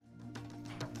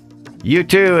You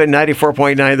too, at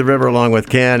 94.9 The River, along with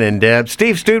Ken and Deb.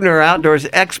 Steve Stubner, our outdoors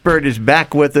expert, is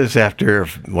back with us after,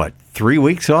 3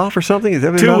 weeks off or something? Is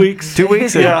that 2 weeks. 2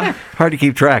 weeks? Yeah. Hard to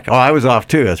keep track. Oh, I was off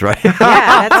too, that's right. Yeah,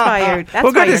 that's why you're. That's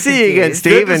Well, why good to see you again,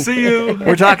 Steve. Good to see you.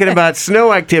 We're talking about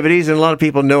snow activities, and a lot of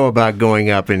people know about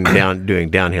going up and doing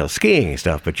downhill skiing and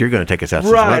stuff, but you're going to take us out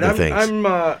some other things.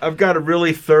 I've got a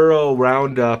really thorough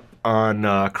roundup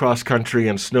on cross-country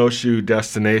and snowshoe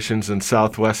destinations in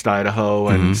southwest Idaho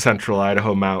and central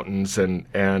Idaho mountains.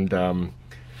 And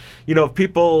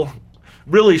people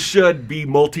really should be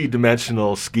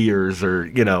multi-dimensional skiers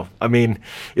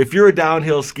if you're a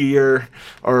downhill skier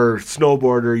or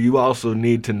snowboarder, you also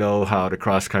need to know how to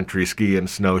cross-country ski and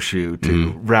snowshoe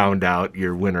to round out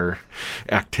your winter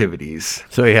activities.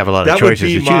 So you have a lot of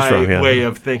choices to choose from. That would be yeah. my way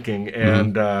of thinking.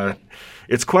 And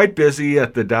it's quite busy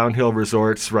at the downhill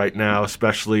resorts right now,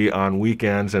 especially on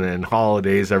weekends and in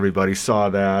holidays. Everybody saw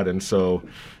that. And so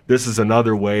this is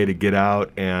another way to get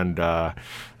out and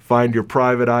find your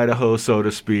private Idaho, so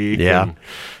to speak. Yeah.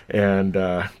 And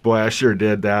boy, I sure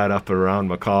did that up around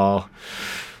McCall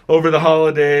over the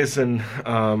holidays. And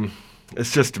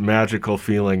it's just a magical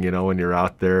feeling, when you're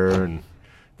out there and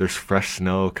there's fresh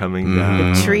snow coming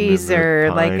down. The trees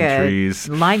are like trees.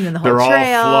 lining the whole They're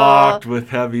trail. all flocked with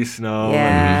heavy snow.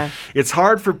 Yeah. And it's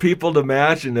hard for people to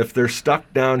imagine if they're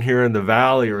stuck down here in the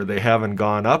valley or they haven't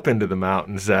gone up into the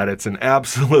mountains that it's an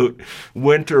absolute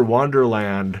winter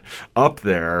wonderland up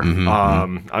there.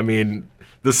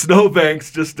 The snowbanks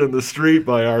just in the street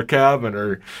by our cabin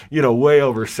are, way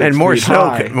over 6 And more feet snow,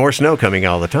 high. more snow coming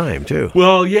all the time, too.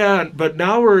 Well, yeah, but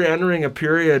now we're entering a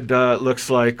period,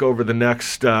 looks like, over the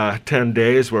next 10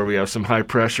 days where we have some high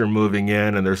pressure moving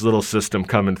in, and there's a little system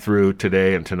coming through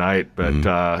today and tonight, but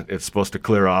it's supposed to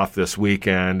clear off this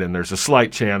weekend, and there's a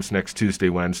slight chance next Tuesday,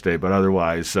 Wednesday, but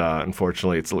otherwise,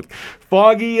 unfortunately, it's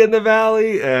foggy in the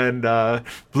valley and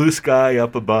blue sky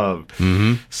up above.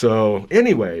 So,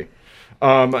 anyway,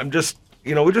 we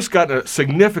just got a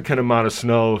significant amount of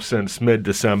snow since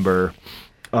mid-December.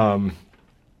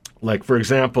 For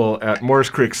example, at Morris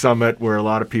Creek Summit, where a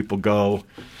lot of people go,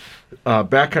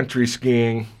 backcountry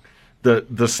skiing,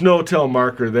 the snow tail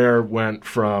marker there went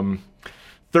from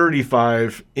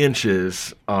 35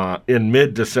 inches in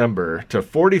mid-December to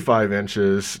 45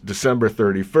 inches December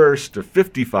 31st to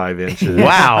 55 inches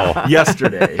Wow.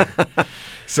 yesterday.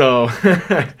 So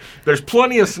there's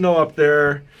plenty of snow up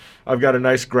there. I've got a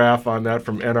nice graph on that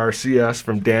from NRCS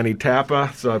from Danny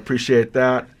Tappa, so I appreciate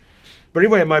that. But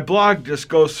anyway, my blog just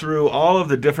goes through all of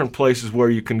the different places where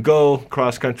you can go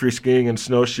cross-country skiing and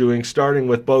snowshoeing, starting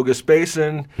with Bogus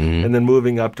Basin and then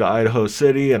moving up to Idaho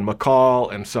City and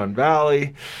McCall and Sun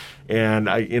Valley. And,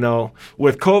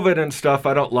 with COVID and stuff,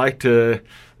 I don't like to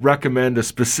recommend a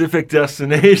specific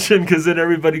destination because then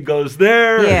everybody goes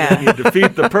there and you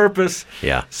defeat the purpose.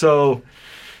 Yeah. So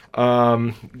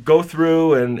go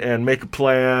through and make a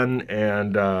plan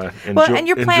and enjoy. And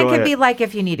your plan could it. be like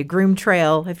if you need a groomed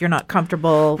trail, if you're not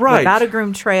comfortable Right. without a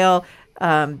groomed trail,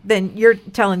 then you're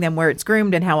telling them where it's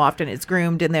groomed and how often it's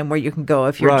groomed, and then where you can go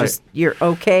if you're Right. you're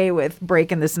okay with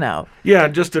breaking the snow. Yeah,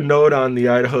 just a note on the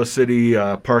Idaho City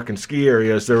park and ski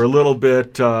areas. They're a little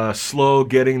bit slow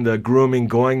getting the grooming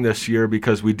going this year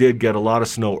because we did get a lot of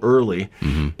snow early,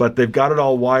 but they've got it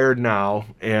all wired now.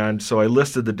 And so I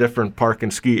listed the different park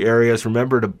and ski areas.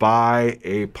 Remember to buy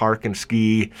a park and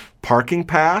ski parking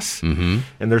pass. And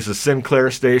there's a Sinclair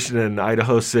station in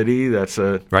Idaho City. That's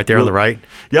Right there on the right?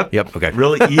 Yep. Okay.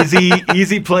 Really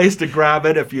easy place to grab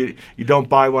it if you don't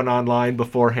buy one online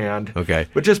beforehand. Okay.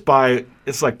 But just buy,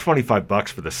 it's like $25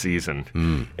 for the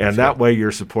season. And that way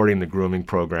you're supporting the grooming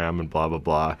program and blah, blah,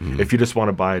 blah. If you just want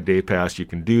to buy a day pass, you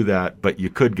can do that, but you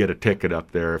could get a ticket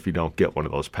up there if you don't get one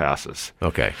of those passes.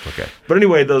 Okay. But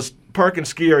anyway, those park and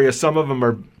ski areas, some of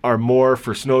them are more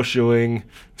for snowshoeing.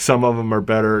 Some of them are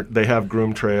better. They have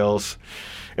groomed trails.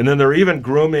 And then they're even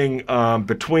grooming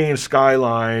between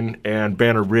Skyline and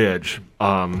Banner Ridge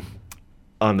on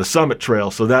the Summit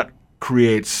Trail. So that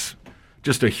creates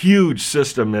just a huge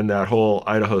system in that whole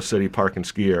Idaho City park and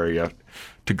ski area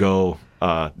to go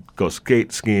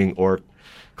skate skiing or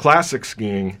classic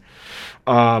skiing.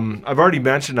 I've already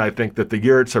mentioned, I think, that the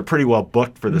yurts are pretty well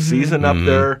booked for the season up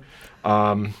there.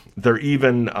 They're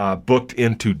even booked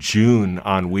into June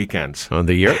on weekends. Oh,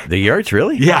 the yurts,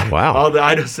 really? Yeah. Wow. All the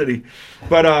Idaho City.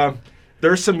 But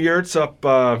there's some yurts up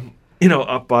by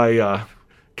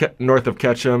north of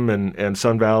Ketchum and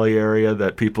Sun Valley area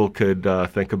that people could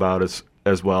think about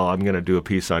as well. I'm going to do a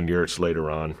piece on yurts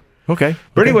later on. Okay.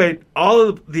 But anyway, all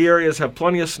of the areas have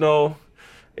plenty of snow,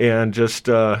 and just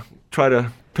try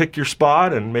to pick your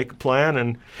spot and make a plan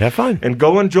and Have fun. and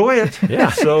go enjoy it.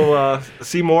 Yeah. So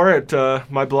see more at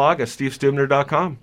my blog at stevestubner.com.